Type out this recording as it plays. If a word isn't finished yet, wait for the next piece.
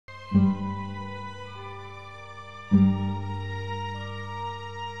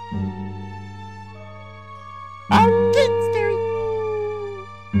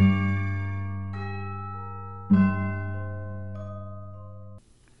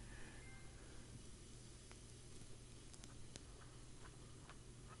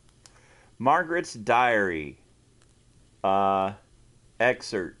Margaret's Diary.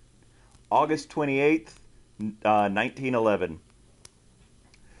 Excerpt. August 28th, 1911.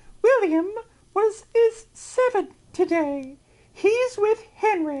 William is 7 today. He's with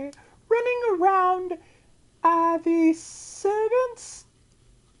Henry, running around the servants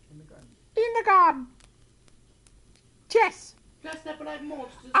in the garden. Jess. Dressed up like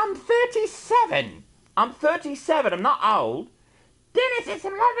monsters. I'm 37. I'm not old. Dennis, it's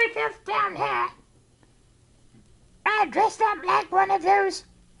some lovely filth down here. I dressed up like one of those.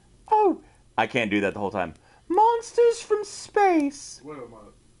 Oh, I can't do that the whole time. Monsters from space. Wait a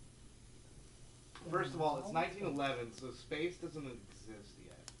minute. First of all, it's 1911, so space doesn't exist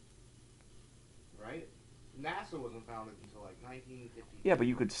yet. Right? NASA wasn't founded until like 1950. Yeah, but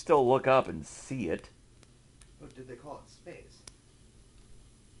you could still look up and see it. What did they call it? Space.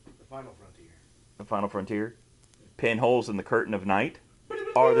 The final frontier. The final frontier? Pinholes in the curtain of night?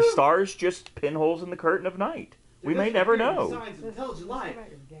 Are the stars just pinholes in the curtain of night? We may never know. Signs of intelligent life.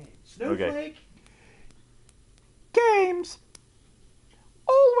 Snowflake. Okay. Games.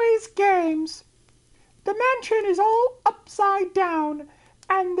 Always games. The mansion is all upside down,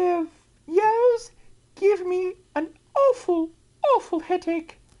 and the yells give me an awful, awful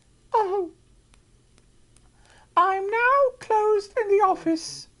headache. Oh. I'm now closed in the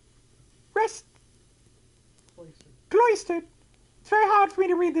office. Cloistered. It's very hard for me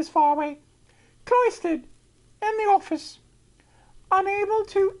to read this far away. Cloistered in the office. Unable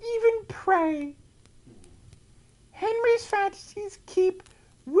to even pray. Henry's fantasies keep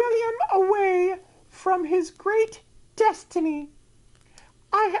William away from his great destiny.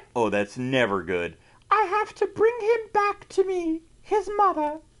 Oh, that's never good. I have to bring him back to me, his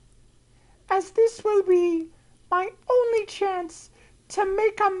mother, as this will be my only chance to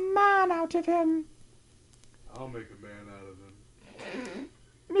make a man out of him. I'll make a man out of him.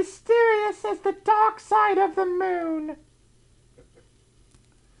 Mysterious as the dark side of the moon.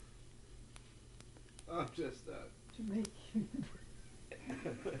 I'm just that. To make you...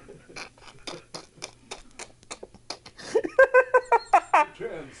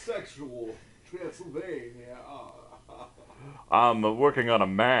 Transsexual Transylvania. I'm working on a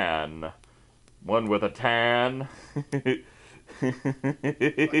man. One with a tan.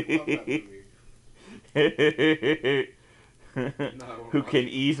 Who can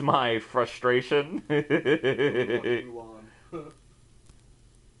ease my frustration.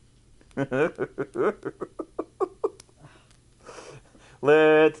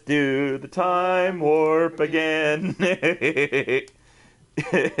 Let's do the time warp again. Valley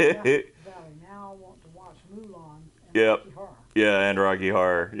now want to watch Mulan and Yep. Rocky Horror. Yeah, and Rocky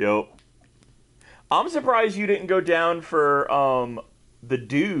Horror. Yep. I'm surprised you didn't go down for the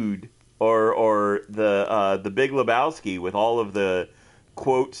Dude or the Big Lebowski with all of the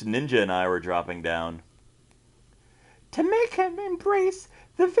quotes Ninja and I were dropping down. To make him embrace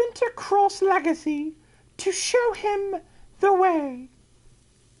the Wintercross legacy, to show him the way.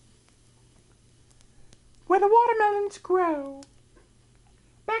 Where the watermelons grow.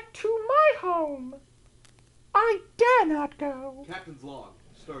 Back to my home. I dare not go. Captain's log.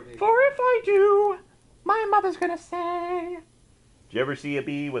 Start date. For if I do, my mother's gonna say. Did you ever see a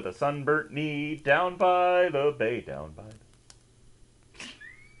bee with a sunburnt knee down by the bay, down by the...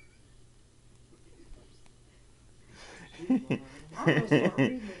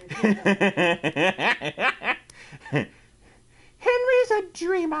 Henry's a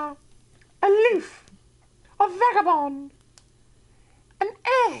dreamer, aloof, a vagabond, an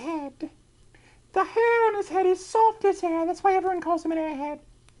airhead. The hair on his head is soft as hair, that's why everyone calls him an airhead.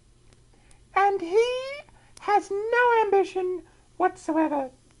 And he has no ambition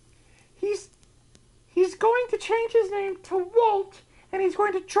whatsoever. He's going to change his name to Walt, and he's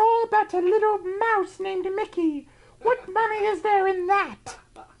going to draw about a little mouse named Mickey. What money is there in that?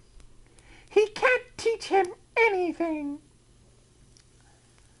 He can't teach him anything.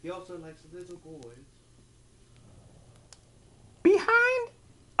 He also likes little boys. Behind...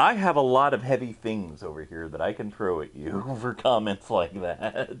 I have a lot of heavy things over here that I can throw at you for comments like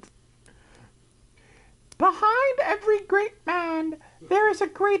that. Behind every great man, there is a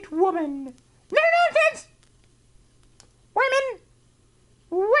great woman. No nonsense!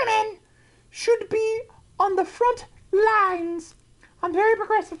 Women should be on the front lines. I'm very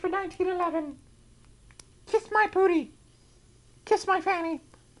progressive for 1911. Kiss my booty. Kiss my fanny.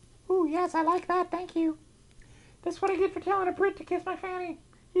 Ooh, yes, I like that, thank you. That's what I get for telling a Brit to kiss my fanny.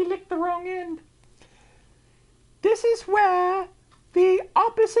 He licked the wrong end. This is where the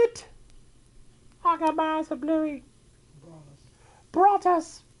opposite Agabaz of Bluey brought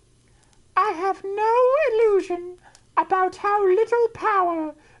us. I have no illusion about how little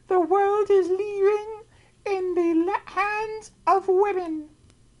power the world is leaving in the hands of women.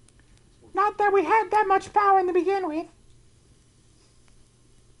 Not that we had that much power in the begin with.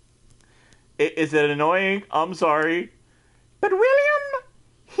 Is it annoying? I'm sorry. But William,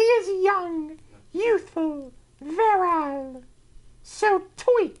 he is young, youthful, virile. So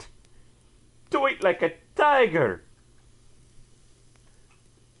tweet. Tweet like a tiger.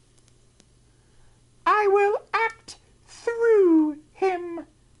 I will act through him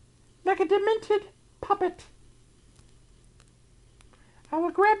like a demented puppet. I will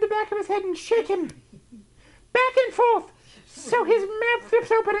grab the back of his head and shake him back and forth so his mouth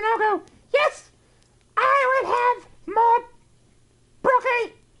flips open and I'll go, yes, I will have more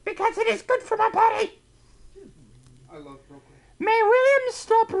broccoli because it is good for my body. I love broccoli. May William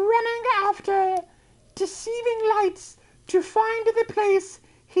stop running after deceiving lights to find the place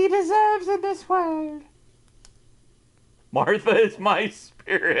he deserves in this world. Martha is my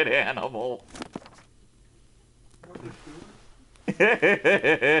spirit animal.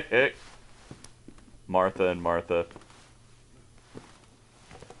 Martha and Martha.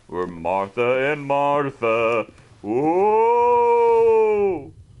 We're Martha and Martha. Whoa!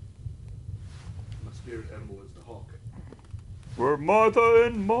 My spirit animal is the hawk. We're Martha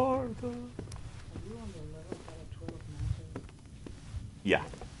and Martha. Are you on the level out of 12 matches? Yeah,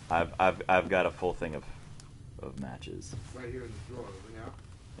 I've got a full thing of matches. Right here in the drawer, over here.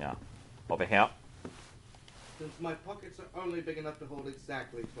 Yeah, over here. Since my pockets are only big enough to hold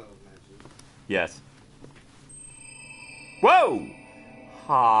exactly 12 matches. Yes. Whoa!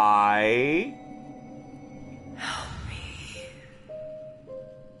 Hi.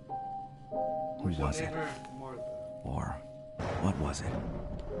 Who was it? Martha. Or what was it?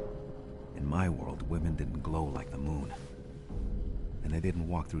 In my world, women didn't glow like the moon. And they didn't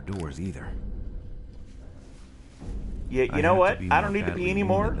walk through doors either. Yeah, I you know had what? to be I don't more need to pee badly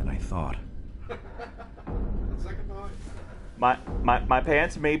anymore. wounded than I thought. The second thought. My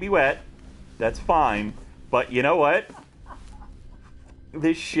pants may be wet. That's fine. But you know what?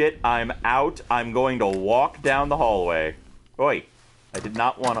 This shit, I'm out. I'm going to walk down the hallway. Oi, I did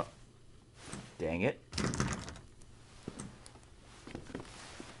not want to... Dang it.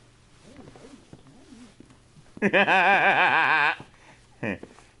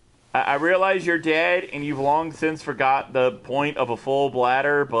 I realize you're dead and you've long since forgot the point of a full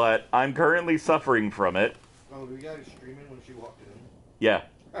bladder, but I'm currently suffering from it. Oh, we got her streaming when she walked in. Yeah.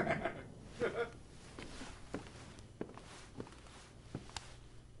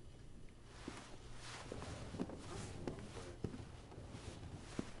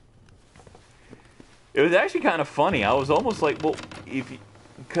 It was actually kind of funny. I was almost like, well, if you...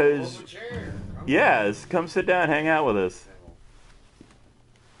 Because... Hold the chair. Yes, come sit down, hang out with us.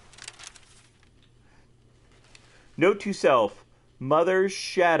 Note to self, Mother's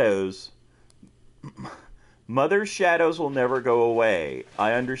shadows will never go away.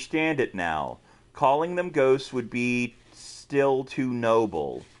 I understand it now. Calling them ghosts would be still too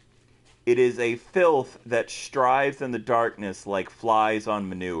noble. It is a filth that strives in the darkness like flies on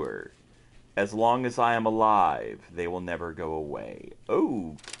manure. As long as I am alive, they will never go away.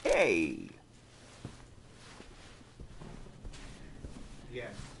 Okay.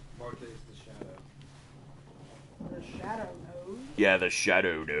 Yes, Martha is the shadow. The shadow knows. Yeah, the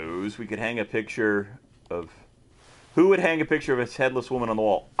shadow knows. We could hang a picture of... Who would hang a picture of a headless woman on the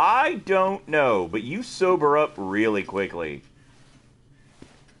wall? I don't know, but you sober up really quickly.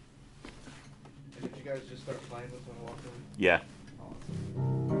 And did you guys just start playing this when I walked in? Yeah.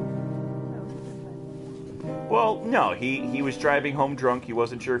 Awesome. Well, no, he was driving home drunk. He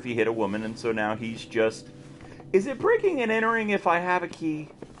wasn't sure if he hit a woman, and so now he's just... Is it breaking and entering if I have a key?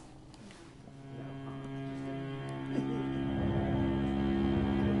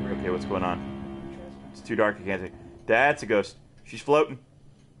 Okay, what's going on? It's too dark, I can't see. That's a ghost. She's floating.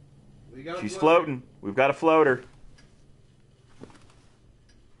 We got a She's floater. floating. We've got a floater.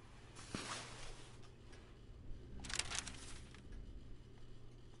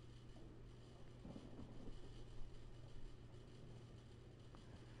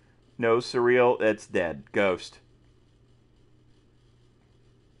 No, surreal. It's dead. Ghost.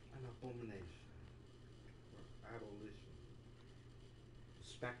 An abomination. Or abolition.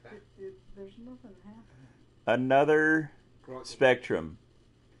 Respect that. There's nothing happening. Another Cross- spectrum,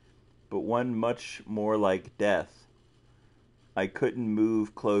 but one much more like death. I couldn't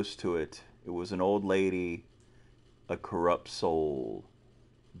move close to it. It was an old lady, a corrupt soul,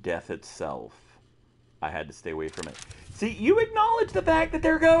 death itself. I had to stay away from it. See, you acknowledge the fact that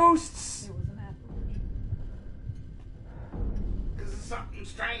they're ghosts. It was an apparition. This is something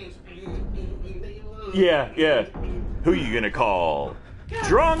strange. Yeah, yeah. Who you gonna call?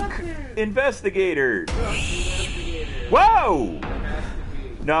 Drunk investigator. Whoa!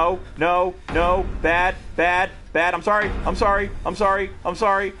 No, no, no. Bad, bad, bad. I'm sorry. I'm sorry. I'm sorry. I'm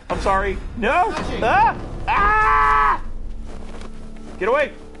sorry. I'm sorry. No! Ah! Ah! Get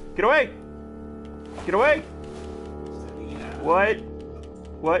away! Get away! Get away! What?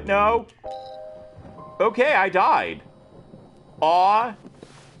 What? No. Okay, I died. Aw.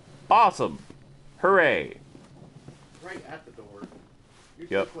 Awesome. Hooray. Right at the door. You're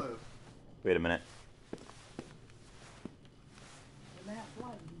Yep. so close. Wait a minute. The lamp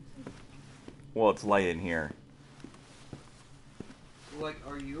light, you see. Well, it's light in here. Like,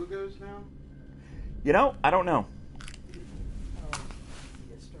 are you a ghost now? You know, I don't know. Oh,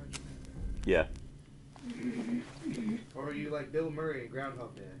 it started. Yeah. Or are you like Bill Murray in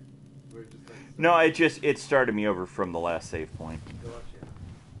Groundhog Day? Where it just like, No, it started me over from the last save point. Gotcha.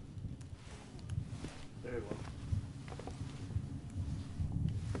 Very well.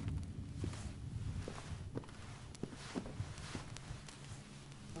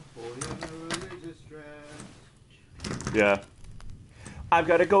 A boy in a religious dress. Yeah. I've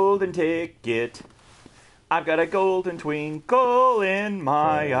got a golden ticket. I've got a golden twinkle in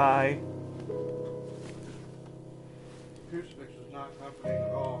my eye. Crucifix is not comforting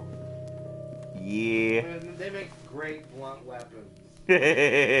at all. Yeah. And they make great blunt weapons.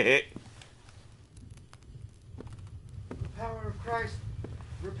 Yeah, The power of Christ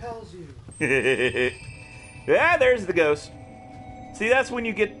repels you. there's the ghost. See, that's when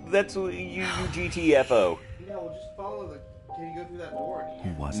you get, that's when you GTFO. Yeah, well, just follow the. Can you go through that door? Who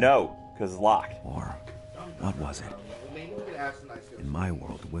was it? No, because it's locked. Or what was it? Well, maybe we could ask the nice ghost. In my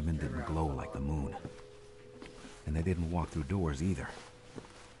world, women didn't glow like the moon. And they didn't walk through doors either.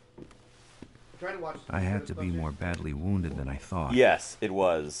 Try to watch. I had to be more badly wounded than I thought. Yes, it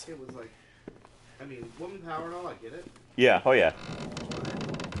was. It was like, I mean, woman power and all. I get it. Yeah, oh yeah.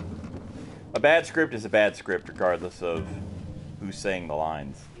 A bad script is a bad script, regardless of who's saying the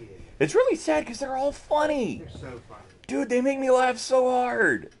lines. Yeah, It's really sad because they're all funny. they're so funny. Dude, they make me laugh so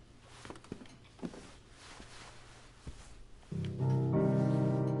hard.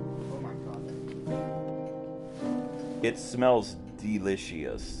 Oh my god. It smells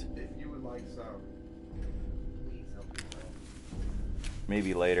delicious. If you would like some, please help yourself.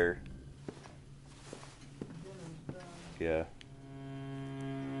 Maybe later. Dinner's done. Yeah.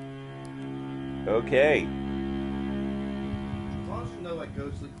 Okay. As long as you know, like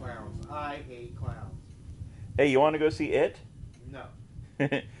ghostly clowns. I hate clowns. Hey, you want to go see it? No.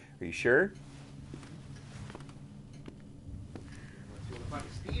 Are you sure? Unless you want to find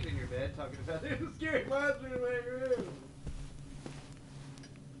Steve in your bed talking about there's a scary monster in my room.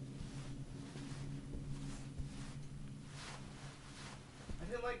 I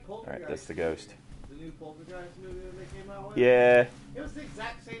didn't like Poltergeist. Alright, that's the ghost. The new Poltergeist movie that they came out with. Yeah. It was the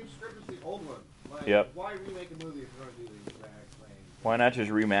exact same script as the old one. Like, Yep. why remake a movie if you're going to do the exact same? Why not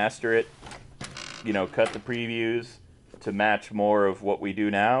just remaster it? You know, cut the previews to match more of what we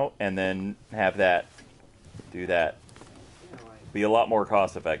do now, and then have that. Do that. You know, like, Be a lot more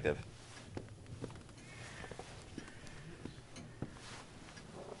cost effective.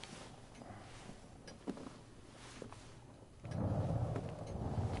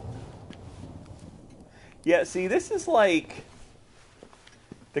 Yeah, see, this is like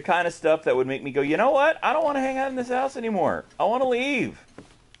the kind of stuff that would make me go, you know what? I don't want to hang out in this house anymore. I want to leave.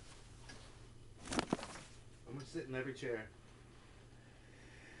 I'm going to sit in every chair.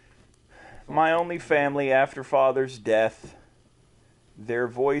 My only family after father's death. Their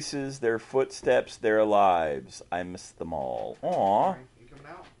voices, their footsteps, their lives. I miss them all. Aww. You coming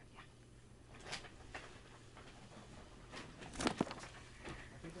out? I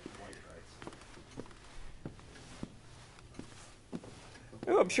think that's white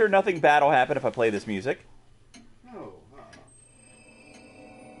rice. Ooh, I'm sure nothing bad will happen if I play this music. No.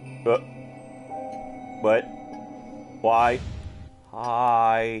 What? Why?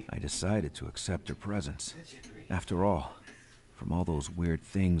 Hi. I decided to accept her presence. After all, from all those weird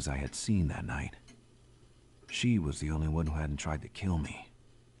things I had seen that night, she was the only one who hadn't tried to kill me.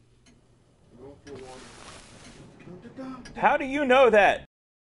 Roll for one. How do you know that?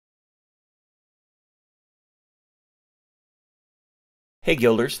 Hey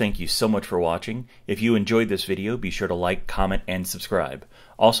Guilders, thank you so much for watching. If you enjoyed this video, be sure to like, comment, and subscribe.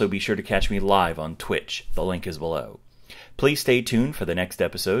 Also, be sure to catch me live on Twitch. The link is below. Please stay tuned for the next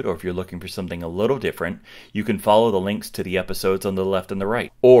episode, or if you're looking for something a little different, you can follow the links to the episodes on the left and the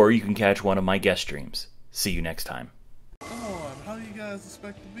right, or you can catch one of my guest streams. See you next time. Come on, how do you guys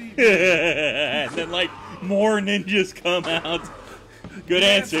expect to beat? And then, like, more ninjas come out. Good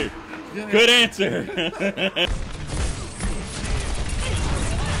answer. Good answer.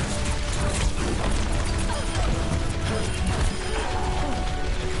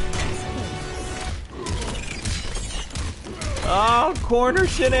 Oh, corner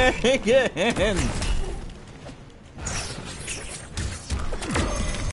shenanigans!